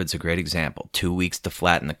 COVID's a great example. 2 weeks to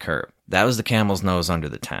flatten the curve. That was the camel's nose under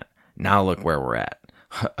the tent. Now look where we're at.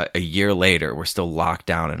 A year later, we're still locked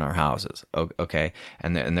down in our houses, okay?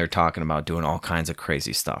 And they're talking about doing all kinds of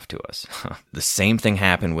crazy stuff to us. The same thing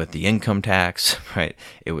happened with the income tax, right?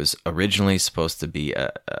 It was originally supposed to be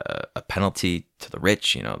a penalty to the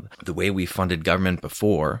rich. The way we funded government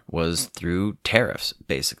before was through tariffs,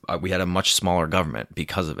 basically. We had a much smaller government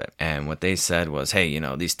because of it. And what they said was, hey,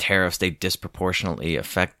 these tariffs, they disproportionately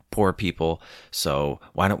affect poor people, so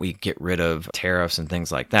why don't we get rid of tariffs and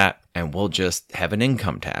things like that, and we'll just have an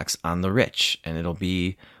income tax on the rich, and it'll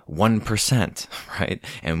be 1%, right?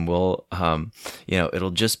 And we'll,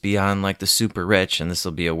 it'll just be on like the super rich, and this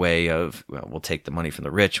will be a way of, we'll take the money from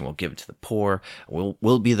the rich and we'll give it to the poor.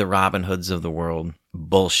 We'll be the Robin Hoods of the world.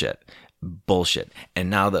 Bullshit. And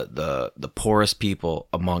now the poorest people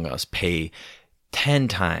among us pay 10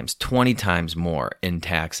 times, 20 times more in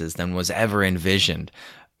taxes than was ever envisioned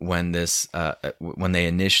when they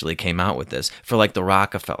initially came out with this. For like the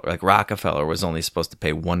Rockefeller was only supposed to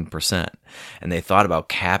pay 1%, and they thought about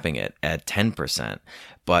capping it at 10%,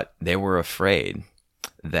 but they were afraid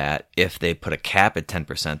that if they put a cap at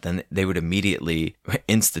 10%, then they would immediately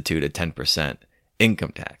institute a 10%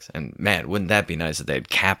 income tax. And man, wouldn't that be nice if they'd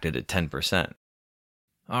capped it at 10%?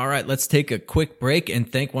 All right, let's take a quick break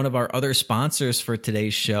and thank one of our other sponsors for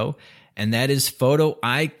today's show, and that is Photo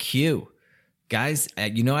IQ. Guys,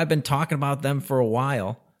 I've been talking about them for a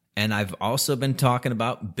while, and I've also been talking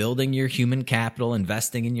about building your human capital,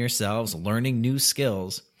 investing in yourselves, learning new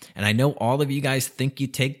skills. And I know all of you guys think you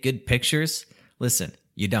take good pictures. Listen,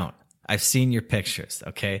 you don't. I've seen your pictures,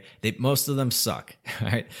 okay? Most of them suck,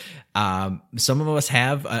 right? Some of us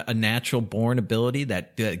have a natural born ability,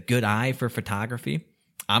 that good eye for photography.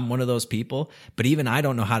 I'm one of those people, but even I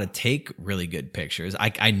don't know how to take really good pictures.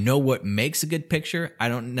 I know what makes a good picture. I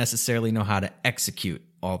don't necessarily know how to execute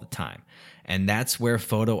all the time. And that's where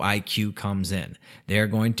Photo IQ comes in. They're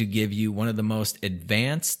going to give you one of the most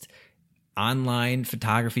advanced online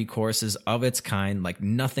photography courses of its kind, like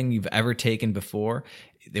nothing you've ever taken before.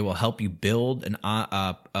 They will help you build an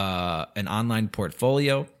online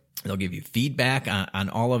portfolio. They'll give you feedback on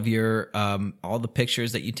all of your all the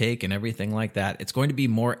pictures that you take and everything like that. It's going to be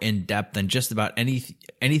more in depth than just about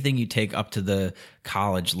anything you take up to the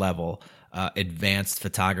college level advanced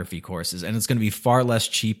photography courses, and it's going to be far less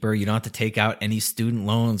cheaper. You don't have to take out any student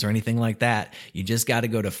loans or anything like that. You just got to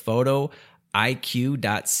go to photoiq.co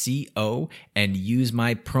and use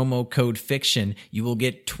my promo code FICTION. You will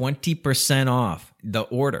get 20% off the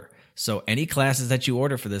order. So any classes that you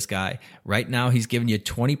order for this guy, right now he's giving you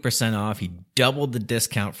 20% off. He doubled the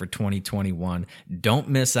discount for 2021. Don't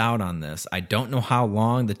miss out on this. I don't know how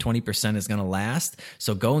long the 20% is going to last,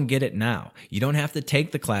 so go and get it now. You don't have to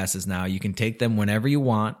take the classes now. You can take them whenever you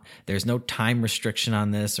want. There's no time restriction on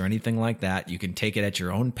this or anything like that. You can take it at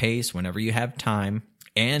your own pace whenever you have time.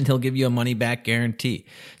 And he'll give you a money-back guarantee.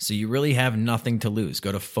 So you really have nothing to lose.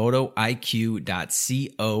 Go to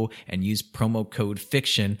photoiq.co and use promo code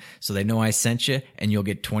FICTION so they know I sent you, and you'll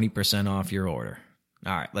get 20% off your order.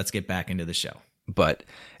 All right, let's get back into the show. But,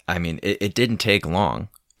 I mean, it didn't take long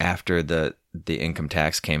after the income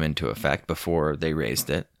tax came into effect before they raised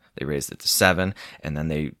it. They raised it to 7, and then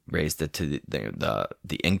they raised it to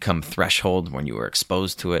the income threshold when you were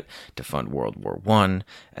exposed to it to fund World War I,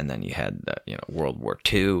 and then you had World War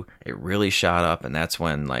II. It really shot up, and that's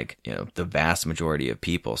when the vast majority of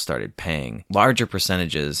people started paying larger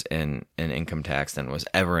percentages in income tax than was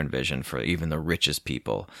ever envisioned for even the richest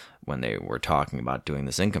people when they were talking about doing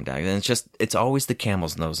this income tax. And it's always the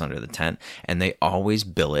camel's nose under the tent, and they always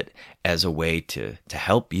bill it as a way to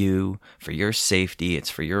help you, for your safety. It's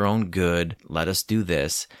for your own good. Let us do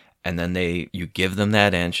this. And then you give them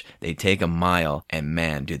that inch, they take a mile, and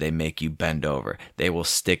man, do they make you bend over. They will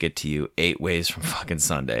stick it to you 8 ways from fucking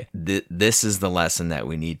Sunday. This is the lesson that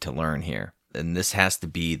we need to learn here. And this has to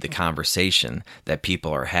be the conversation that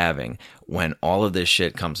people are having when all of this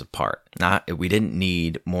shit comes apart. We didn't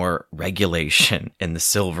need more regulation in the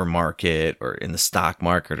silver market or in the stock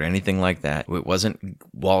market or anything like that. It wasn't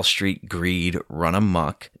Wall Street greed run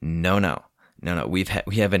amok. No. We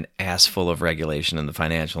have an ass full of regulation in the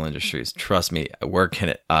financial industries. Trust me, I work in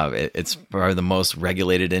it. It's probably the most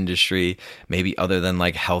regulated industry, maybe other than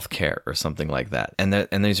like healthcare or something like that.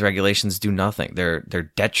 And these regulations do nothing.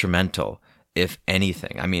 They're detrimental, if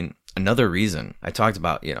anything. I mean, another reason I talked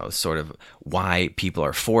about, sort of why people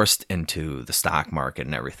are forced into the stock market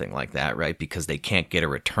and everything like that, right? Because they can't get a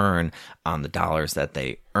return on the dollars that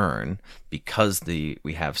they earn because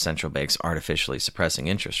we have central banks artificially suppressing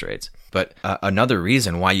interest rates. But another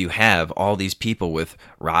reason why you have all these people with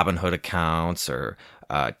Robinhood accounts or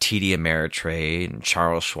TD Ameritrade and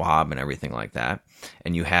Charles Schwab and everything like that,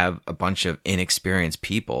 and you have a bunch of inexperienced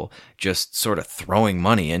people just sort of throwing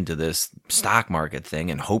money into this stock market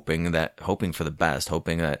thing and hoping for the best,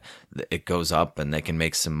 hoping that it goes up and they can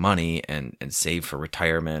make some money and save for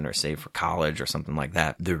retirement or save for college or something like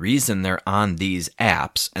that. The reason they're on these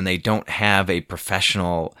apps and they don't have a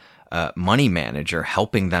professional money manager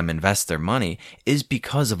helping them invest their money is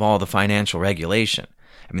because of all the financial regulation.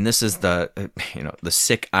 I mean, this is the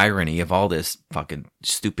sick irony of all this fucking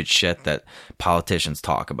stupid shit that politicians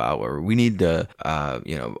talk about, where we need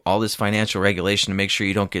all this financial regulation to make sure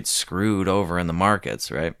you don't get screwed over in the markets,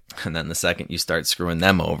 right? And then the second you start screwing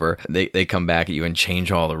them over, they come back at you and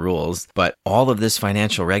change all the rules. But all of this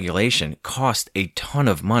financial regulation cost a ton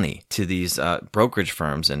of money to these brokerage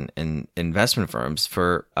firms and investment firms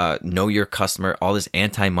for know your customer, all this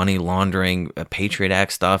anti-money laundering, Patriot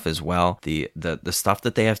Act stuff as well. The stuff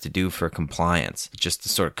that they have to do for compliance just to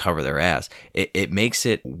sort of cover their ass. It makes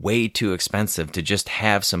it way too expensive to just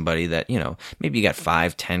have somebody that, maybe you got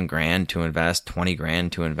 5-10 grand to invest, 20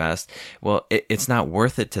 grand to invest. Well, it's not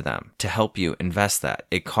worth it to them to help you invest that.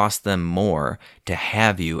 It costs them more to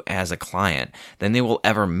have you as a client than they will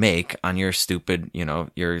ever make on your stupid,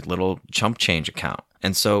 your little chump change account.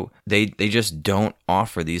 And so they just don't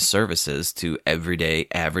offer these services to everyday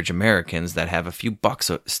average Americans that have a few bucks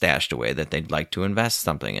stashed away that they'd like to invest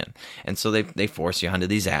something in. And so they force you onto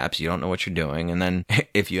these apps. You don't know what you're doing. And then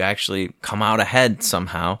if you actually come out ahead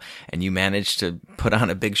somehow and you manage to put on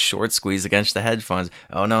a big short squeeze against the hedge funds,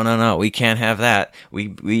 oh, no, we can't have that.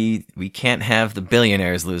 We can't have the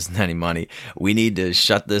billionaires losing any money. We need to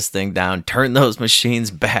shut this thing down, turn those machines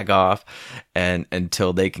back off, and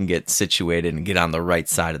until they can get situated and get on the right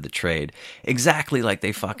side of the trade, exactly like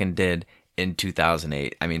they fucking did in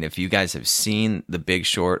 2008. I mean, if you guys have seen The Big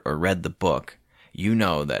Short or read the book, you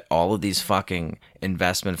know that all of these fucking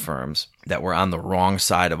investment firms that were on the wrong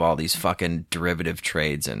side of all these fucking derivative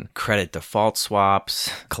trades and credit default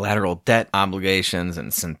swaps, collateral debt obligations,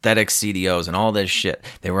 and synthetic CDOs and all this shit,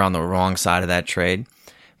 they were on the wrong side of that trade.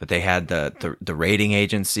 But they had the rating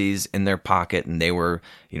agencies in their pocket, and they were,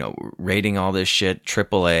 rating all this shit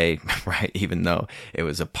AAA, right? Even though it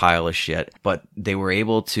was a pile of shit, but they were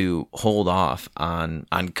able to hold off on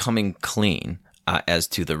coming clean as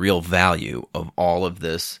to the real value of all of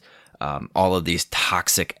this, all of these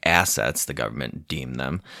toxic assets, the government deemed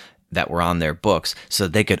them, that were on their books, so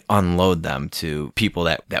they could unload them to people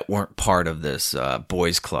that weren't part of this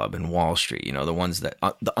boys club in Wall Street, the ones that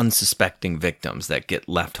the unsuspecting victims that get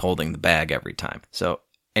left holding the bag every time. So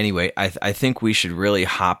anyway, I think we should really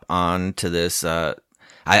hop on to this.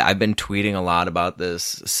 I've been tweeting a lot about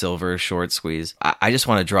this silver short squeeze. I just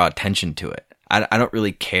want to draw attention to it. I don't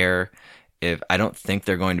really care if I don't think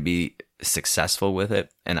they're going to be successful with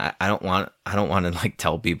it, and I don't want to like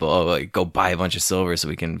tell people, go buy a bunch of silver so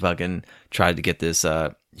we can fucking try to get this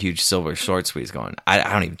huge silver short squeeze going. I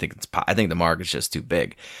don't even think I think the market's just too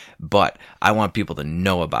big, but I want people to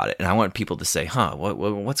know about it, and I want people to say,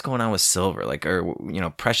 what's going on with silver,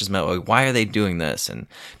 precious metal, why are they doing this? And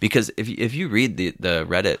because if you read the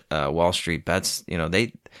Reddit Wall Street Bets,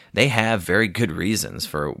 they have very good reasons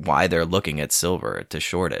for why they're looking at silver to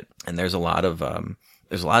short it, and there's a lot of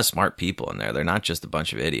There's a lot of smart people in there. They're not just a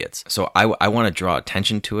bunch of idiots. So I want to draw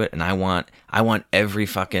attention to it, and I want every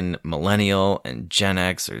fucking millennial and Gen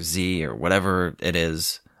X or Z or whatever it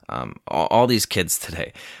is, all these kids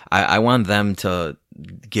today, I want them to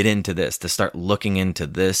get into this, to start looking into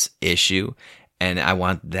this issue. And I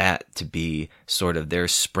want that to be sort of their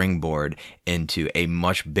springboard into a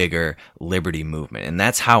much bigger liberty movement. And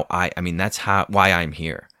that's how why I'm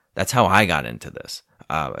here. That's how I got into this,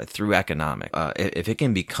 through economics. If it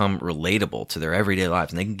can become relatable to their everyday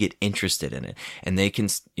lives and they can get interested in it, and they can,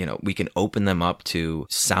 we can open them up to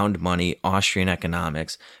sound money, Austrian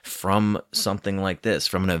economics from something like this,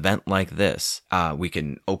 from an event like this. We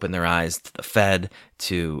can open their eyes to the Fed,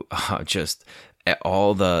 to just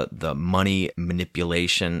all the money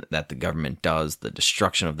manipulation that the government does, the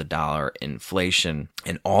destruction of the dollar, inflation,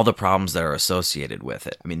 and all the problems that are associated with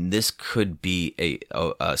it. I mean, this could be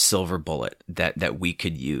a silver bullet that we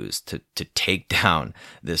could use to take down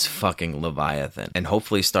this fucking Leviathan and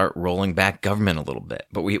hopefully start rolling back government a little bit.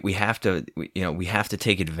 But we have to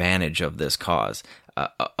take advantage of this cause,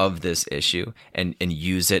 of this issue, and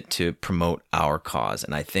use it to promote our cause.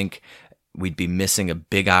 And I think we'd be missing a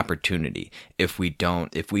big opportunity if we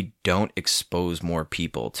don't expose more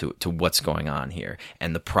people to what's going on here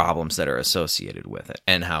and the problems that are associated with it,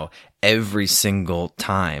 and how every single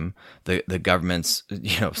time the government's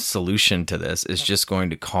solution to this is just going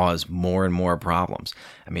to cause more and more problems.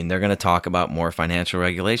 I mean, they're going to talk about more financial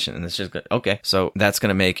regulation, and it's just okay. So that's going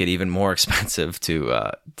to make it even more expensive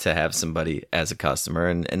to have somebody as a customer,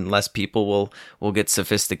 and less people will get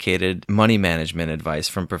sophisticated money management advice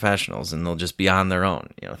from professionals, and they'll just be on their own,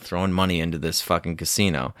 throwing money into this fucking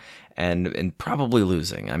casino and probably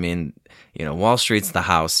losing. I mean, Wall Street's the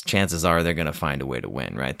house. Chances are they're going to find a way to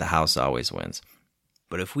win, right? The house always wins.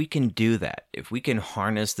 But if we can do that, if we can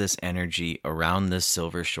harness this energy around this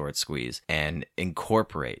silver short squeeze and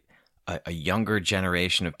incorporate a younger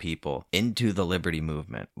generation of people into the liberty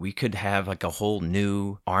movement, we could have like a whole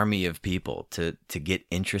new army of people to get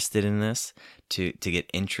interested in this, to get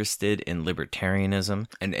interested in libertarianism.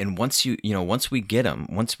 And once we get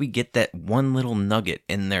that one little nugget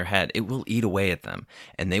in their head, it will eat away at them,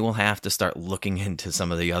 and they will have to start looking into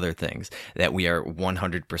some of the other things that we are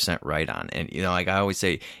 100% right on. And like I always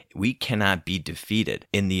say, we cannot be defeated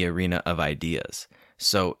in the arena of ideas.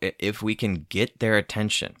 So if we can get their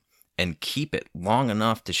attention and keep it long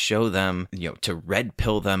enough to show them, to red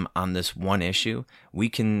pill them on this one issue, we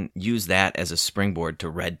can use that as a springboard to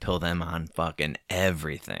red pill them on fucking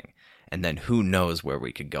everything. And then who knows where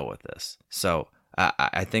we could go with this. So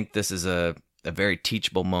I think this is a very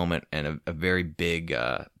teachable moment and a very big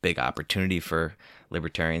opportunity for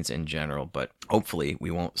libertarians in general, but hopefully we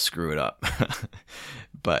won't screw it up.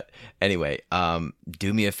 But anyway,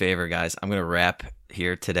 do me a favor, guys. I'm going to wrap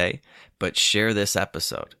here today, but share this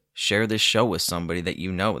episode. Share this show with somebody that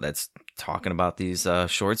that's talking about these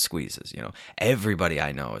short squeezes. Everybody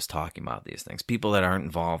I know is talking about these things. People that aren't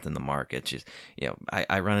involved in the market, just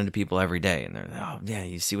I run into people every day, and they're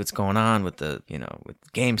you see what's going on with the with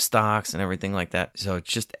game stocks and everything like that. So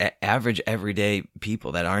it's just average everyday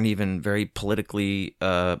people that aren't even very politically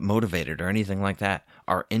motivated or anything like that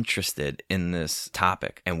are interested in this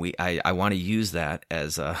topic, and I want to use that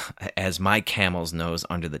as my camel's nose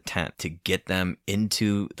under the tent to get them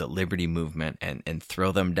into the liberty movement and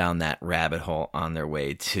throw them down that rabbit hole on their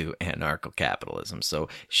way to anarcho-capitalism. So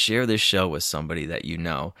share this show with somebody that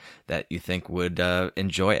that you think would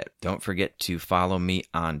enjoy it. Don't forget to follow me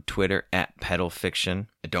on Twitter at PedalFiction.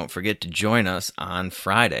 Don't forget to join us on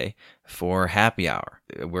Friday for happy hour.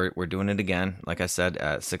 We're doing it again, like I said,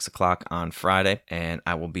 at 6 o'clock on Friday, and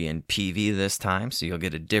I will be in PV this time, so you'll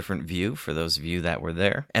get a different view for those of you that were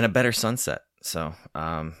there, and a better sunset. So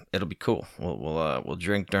it'll be cool. We'll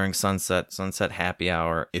drink during sunset happy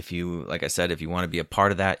hour. If you, like I said, if you want to be a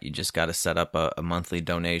part of that, you just got to set up a monthly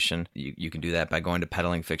donation. You can do that by going to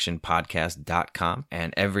peddlingfictionpodcast.com,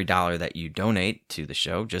 and every dollar that you donate to the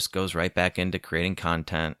show just goes right back into creating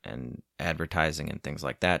content and advertising and things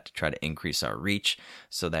like that to try to increase our reach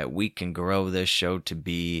so that we can grow this show to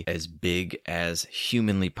be as big as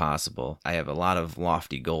humanly possible. I have a lot of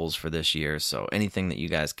lofty goals for this year, so anything that you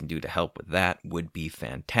guys can do to help with that would be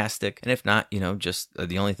fantastic. And if not, just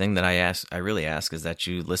the only thing that I really ask is that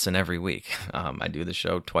you listen every week. I do the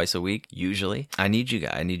show twice a week usually. I need you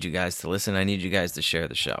guys to listen. I need you guys to share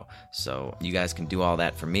the show. So you guys can do all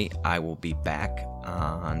that for me. I will be back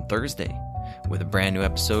on Thursday with a brand new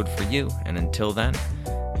episode for you. And until then,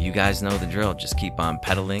 you guys know the drill. Just keep on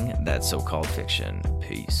peddling that so-called fiction.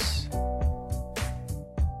 Peace.